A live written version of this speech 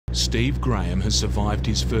Steve Grahame has survived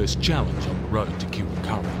his first challenge on the road to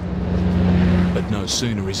Curragh. But no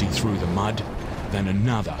sooner is he through the mud than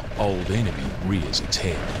another old enemy rears its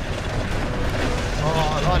head.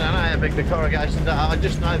 Oh, I don't know how big the corrugations are, I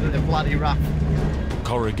just know that they're bloody rough.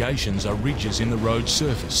 Corrugations are ridges in the road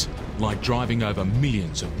surface, like driving over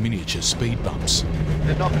millions of miniature speed bumps.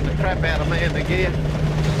 They're knocking the crap out of me in the gear.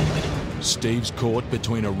 Steve's caught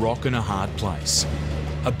between a rock and a hard place.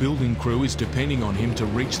 A building crew is depending on him to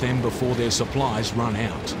reach them before their supplies run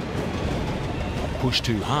out. Push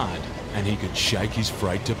too hard and he could shake his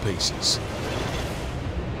freight to pieces.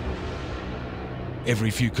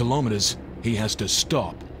 Every few kilometres, he has to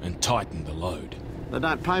stop and tighten the load. They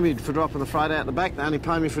don't pay me for dropping the freight out the back, they only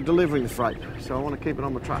pay me for delivering the freight, so I want to keep it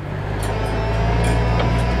on the truck.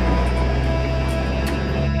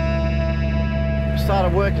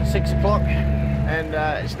 Started work at 6 o'clock and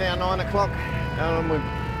it's now 9 o'clock and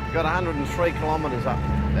we've got 103 kilometres up,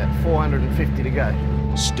 about 450 to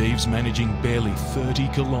go. Steve's managing barely 30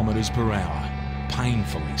 kilometres per hour,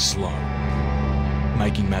 painfully slow.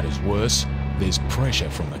 Making matters worse, there's pressure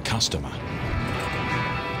from the customer.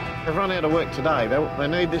 They've run out of work today. They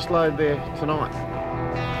need this load there tonight.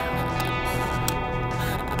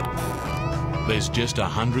 There's just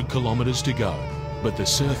 100 kilometres to go, but the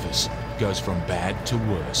surface goes from bad to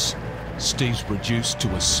worse. Steve's reduced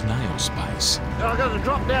to a snail's pace. I've got to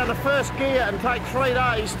drop down to first gear and take 3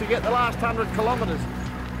 days to get the last 100 kilometres.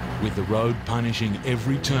 With the road punishing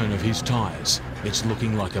every turn of his tyres, it's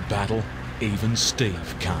looking like a battle even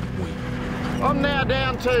Steve can't win. I'm now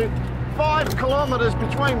down to 5 kilometres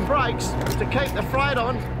between breaks to keep the freight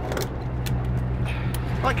on.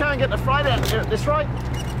 I can't get the freight out here at this rate.